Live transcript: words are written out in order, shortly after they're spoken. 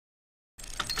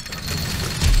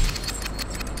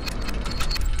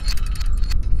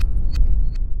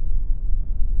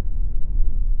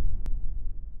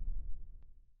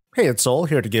Hey, it's Soul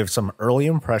here to give some early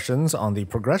impressions on the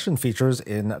progression features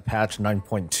in patch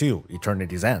 9.2,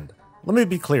 Eternity's End. Let me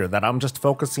be clear that I'm just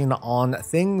focusing on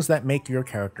things that make your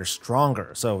character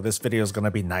stronger, so this video is going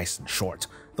to be nice and short.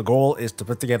 The goal is to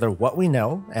put together what we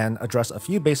know and address a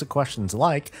few basic questions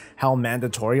like how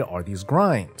mandatory are these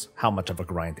grinds, how much of a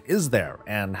grind is there,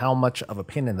 and how much of a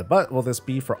pain in the butt will this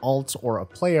be for alts or a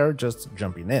player just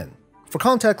jumping in. For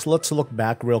context, let's look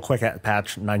back real quick at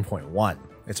patch 9.1.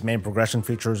 Its main progression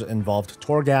features involved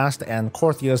Torghast and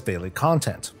Korthia's daily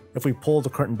content. If we pull the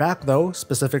curtain back though,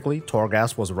 specifically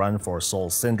Torghast was run for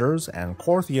Soul Cinders and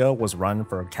Korthia was run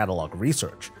for catalog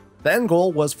research. The end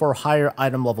goal was for higher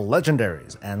item level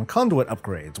legendaries and conduit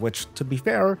upgrades, which, to be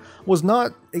fair, was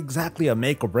not exactly a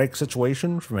make or break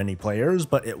situation for many players,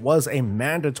 but it was a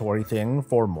mandatory thing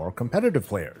for more competitive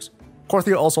players.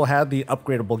 Korthia also had the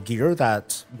upgradable gear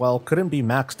that, well, couldn't be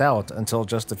maxed out until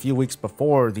just a few weeks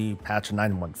before the patch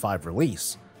 9.15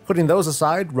 release. Putting those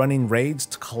aside, running raids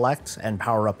to collect and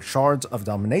power up shards of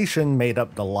domination made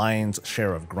up the lion's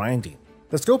share of grinding.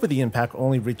 The scope of the impact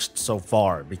only reached so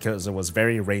far because it was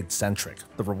very raid-centric.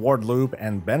 The reward loop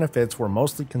and benefits were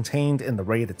mostly contained in the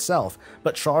raid itself,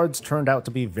 but shards turned out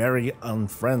to be very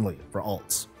unfriendly for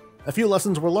alts. A few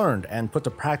lessons were learned and put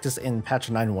to practice in patch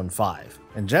 9.15.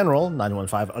 In general,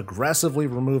 9.15 aggressively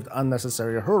removed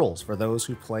unnecessary hurdles for those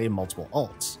who play multiple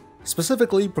alts.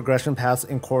 Specifically, progression paths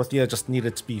in Korthia just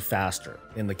needed to be faster.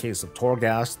 In the case of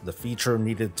Torghast, the feature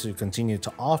needed to continue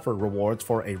to offer rewards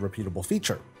for a repeatable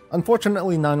feature.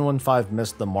 Unfortunately, 9.15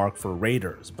 missed the mark for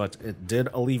raiders, but it did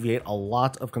alleviate a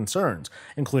lot of concerns,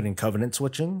 including covenant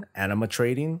switching, anima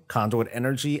trading, conduit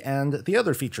energy, and the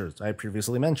other features I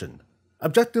previously mentioned.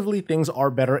 Objectively, things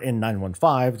are better in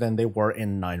 9.15 than they were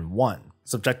in 9.1.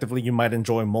 Subjectively, you might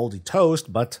enjoy moldy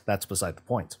toast, but that's beside the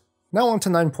point. Now on to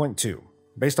 9.2.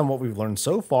 Based on what we've learned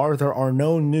so far, there are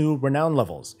no new renown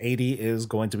levels. 80 is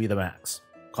going to be the max.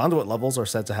 Conduit levels are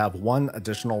said to have one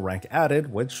additional rank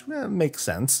added, which makes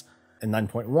sense. In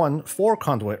 9.1, 4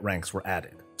 conduit ranks were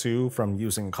added, 2 from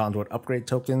using conduit upgrade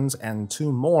tokens and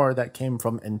 2 more that came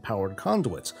from empowered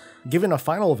conduits, giving a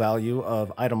final value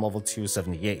of item level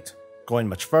 278. Going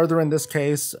much further in this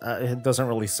case, it doesn't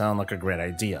really sound like a great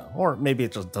idea, or maybe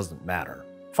it just doesn't matter.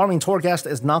 Farming Torghast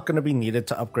is not going to be needed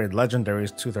to upgrade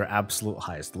legendaries to their absolute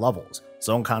highest levels.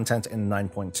 Zone content in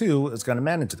 9.2 is going to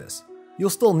manage this. You'll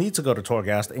still need to go to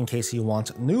Torghast in case you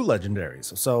want new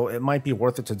legendaries, so it might be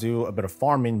worth it to do a bit of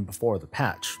farming before the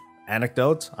patch.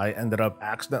 Anecdote, I ended up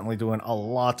accidentally doing a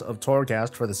lot of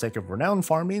Torghast for the sake of renown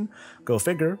farming, go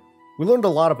figure. We learned a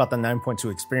lot about the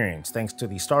 9.2 experience thanks to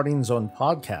the Starting Zone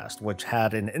podcast, which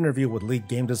had an interview with lead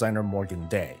game designer Morgan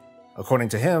Day. According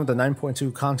to him, the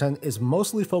 9.2 content is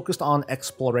mostly focused on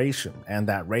exploration, and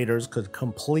that raiders could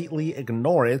completely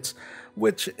ignore it,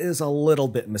 which is a little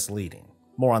bit misleading.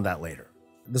 More on that later.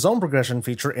 The zone progression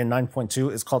feature in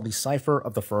 9.2 is called the Cipher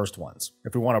of the First Ones.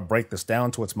 If we want to break this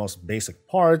down to its most basic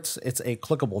parts, it's a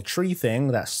clickable tree thing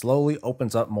that slowly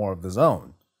opens up more of the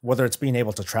zone. Whether it's being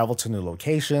able to travel to new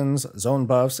locations, zone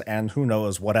buffs, and who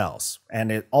knows what else.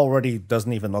 And it already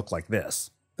doesn't even look like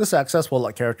this. This access will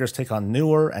let characters take on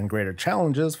newer and greater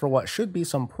challenges for what should be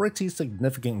some pretty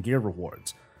significant gear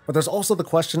rewards. But there's also the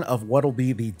question of what'll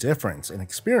be the difference in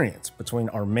experience between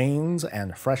our mains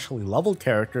and freshly leveled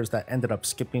characters that ended up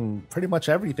skipping pretty much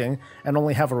everything and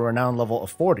only have a renown level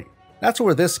of 40. That's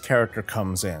where this character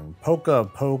comes in. Poke,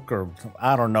 or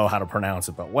I don't know how to pronounce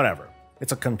it, but whatever.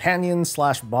 It's a companion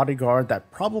slash bodyguard that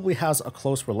probably has a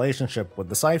close relationship with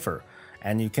the Cipher,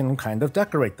 and you can kind of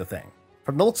decorate the thing.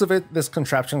 From the looks of it, this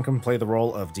contraption can play the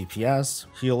role of DPS,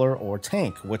 healer, or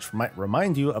tank, which might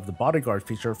remind you of the bodyguard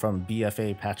feature from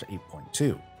BFA patch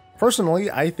 8.2. Personally,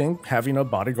 I think having a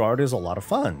bodyguard is a lot of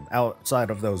fun,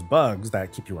 outside of those bugs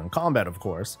that keep you in combat, of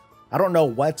course. I don't know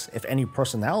what, if any,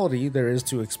 personality there is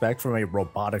to expect from a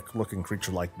robotic-looking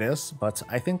creature like this, but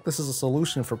I think this is a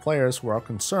solution for players who are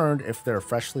concerned if their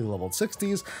freshly leveled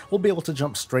 60s will be able to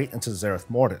jump straight into Zereth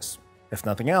Mortis. If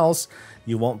nothing else,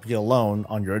 you won't be alone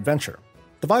on your adventure.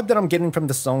 The vibe that I'm getting from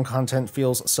this zone content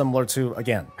feels similar to,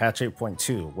 again, patch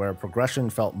 8.2, where progression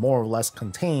felt more or less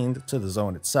contained to the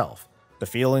zone itself. The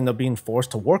feeling of being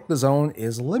forced to work the zone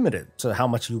is limited to how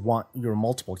much you want your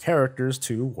multiple characters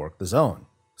to work the zone.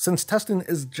 Since testing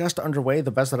is just underway, the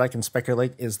best that I can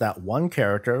speculate is that one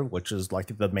character, which is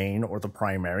like the main or the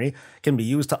primary, can be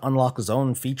used to unlock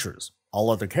zone features.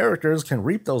 All other characters can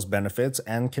reap those benefits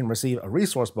and can receive a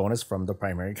resource bonus from the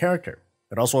primary character.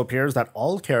 It also appears that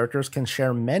all characters can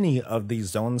share many of these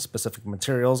zone-specific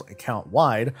materials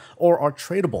account-wide or are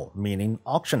tradable, meaning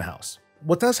auction house.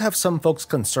 What does have some folks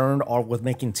concerned are with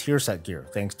making tier set gear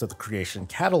thanks to the creation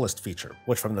catalyst feature,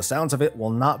 which from the sounds of it will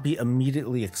not be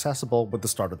immediately accessible with the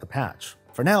start of the patch.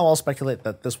 For now, I'll speculate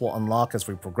that this will unlock as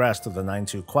we progress through the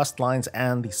 9.2 quest lines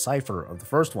and the cipher of the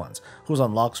first ones, whose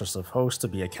unlocks are supposed to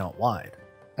be account-wide.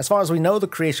 As far as we know, the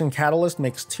creation catalyst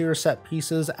makes tier set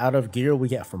pieces out of gear we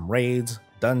get from raids,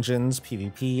 dungeons,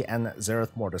 PvP, and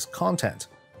Zereth Mortis content,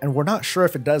 and we're not sure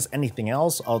if it does anything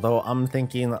else, although I'm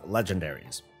thinking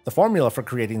legendaries. The formula for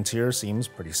creating tiers seems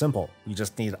pretty simple. You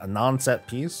just need a non-set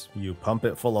piece, you pump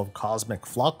it full of cosmic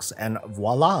flux, and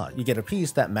voila, you get a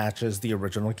piece that matches the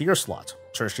original gear slot.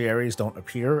 Tertiaries don't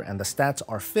appear, and the stats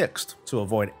are fixed to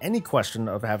avoid any question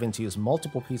of having to use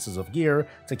multiple pieces of gear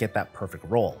to get that perfect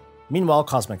roll. Meanwhile,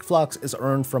 Cosmic Flux is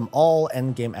earned from all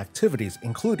endgame activities,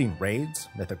 including raids,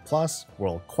 Mythic Plus,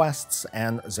 World Quests,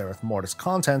 and Zereth Mortis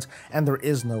content, and there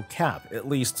is no cap, at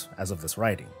least as of this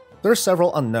writing. There are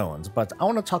several unknowns, but I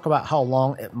want to talk about how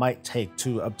long it might take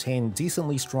to obtain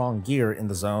decently strong gear in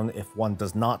the zone if one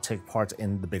does not take part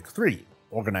in the big three,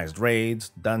 organized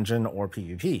raids, dungeon, or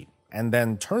PvP, and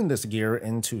then turn this gear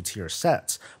into tier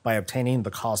sets by obtaining the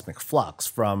Cosmic Flux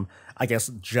from, I guess,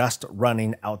 just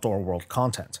running Outdoor World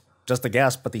content. Just a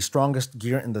guess, but the strongest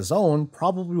gear in the zone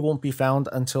probably won't be found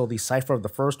until the cipher of the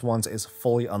first ones is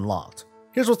fully unlocked.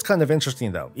 Here's what's kind of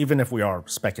interesting though, even if we are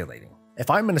speculating. If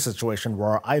I'm in a situation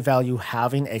where I value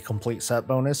having a complete set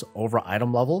bonus over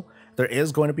item level, there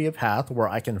is going to be a path where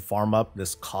I can farm up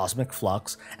this Cosmic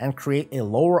Flux and create a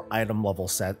lower item level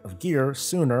set of gear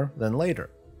sooner than later.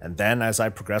 And then as I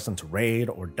progress into raid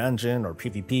or dungeon or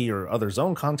PvP or other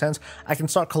zone content, I can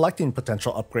start collecting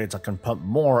potential upgrades I can pump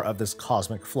more of this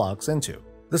Cosmic Flux into.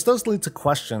 This does lead to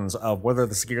questions of whether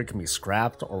this gear can be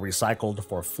scrapped or recycled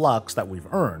for flux that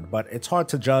we've earned, but it's hard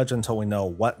to judge until we know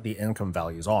what the income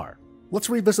values are. Let's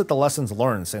revisit the lessons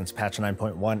learned since patch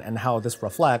 9.1 and how this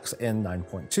reflects in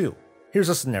 9.2. Here's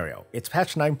a scenario. It's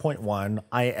patch 9.1,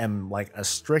 I am like a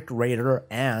strict raider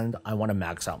and I want to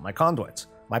max out my conduits.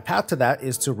 My path to that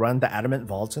is to run the Adamant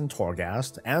Vaults in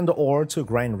Torghast and or to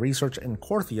grind research in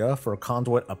Korthia for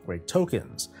conduit upgrade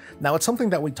tokens. Now it's something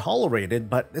that we tolerated,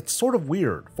 but it's sort of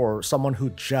weird for someone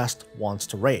who just wants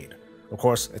to raid. Of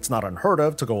course, it's not unheard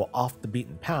of to go off the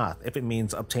beaten path if it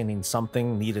means obtaining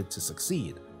something needed to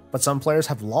succeed. But some players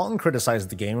have long criticized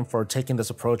the game for taking this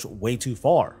approach way too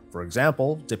far, for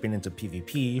example, dipping into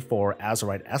PvP for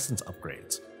Azerite Essence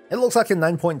upgrades. It looks like in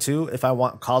 9.2, if I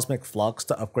want Cosmic Flux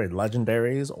to upgrade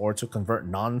legendaries or to convert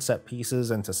non-set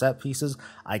pieces into set pieces,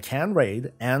 I can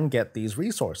raid and get these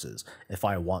resources. If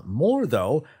I want more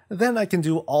though, then I can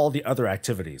do all the other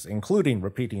activities, including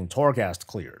repeating Torghast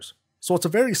clears. So it's a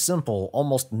very simple,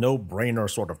 almost no-brainer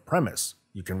sort of premise.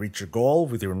 You can reach your goal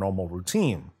with your normal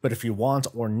routine, but if you want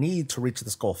or need to reach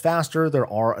this goal faster, there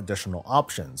are additional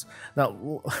options.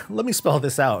 Now, let me spell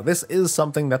this out. This is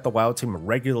something that the WoW team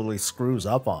regularly screws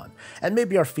up on, and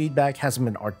maybe our feedback hasn't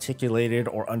been articulated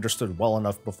or understood well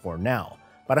enough before now,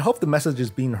 but I hope the message is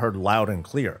being heard loud and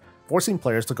clear. Forcing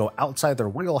players to go outside their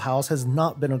wheelhouse has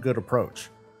not been a good approach.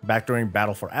 Back during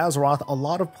Battle for Azeroth, a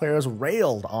lot of players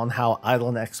railed on how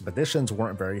island expeditions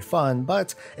weren't very fun,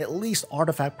 but at least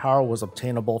artifact power was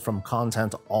obtainable from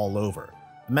content all over.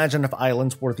 Imagine if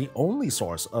islands were the only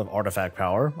source of artifact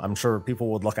power. I'm sure people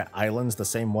would look at islands the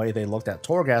same way they looked at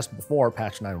Torghast before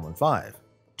patch 9.15.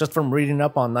 Just from reading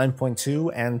up on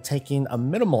 9.2 and taking a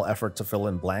minimal effort to fill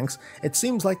in blanks, it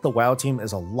seems like the WoW team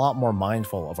is a lot more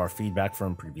mindful of our feedback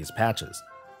from previous patches.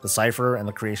 The cipher and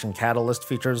the creation catalyst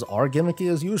features are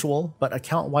gimmicky as usual, but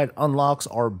account-wide unlocks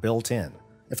are built in.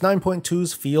 If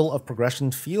 9.2's feel of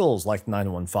progression feels like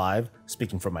 9.15,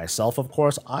 speaking for myself of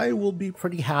course, I will be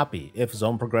pretty happy if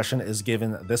zone progression is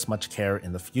given this much care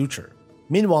in the future.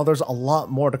 Meanwhile, there's a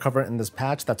lot more to cover in this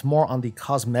patch that's more on the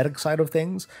cosmetic side of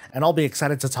things, and I'll be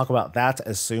excited to talk about that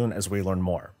as soon as we learn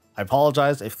more. I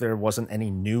apologize if there wasn't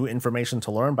any new information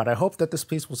to learn, but I hope that this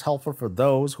piece was helpful for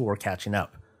those who are catching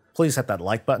up. Please hit that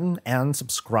like button and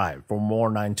subscribe for more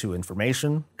 9.2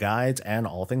 information, guides, and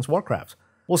all things Warcraft.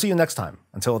 We'll see you next time.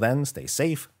 Until then, stay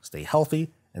safe, stay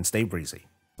healthy, and stay breezy.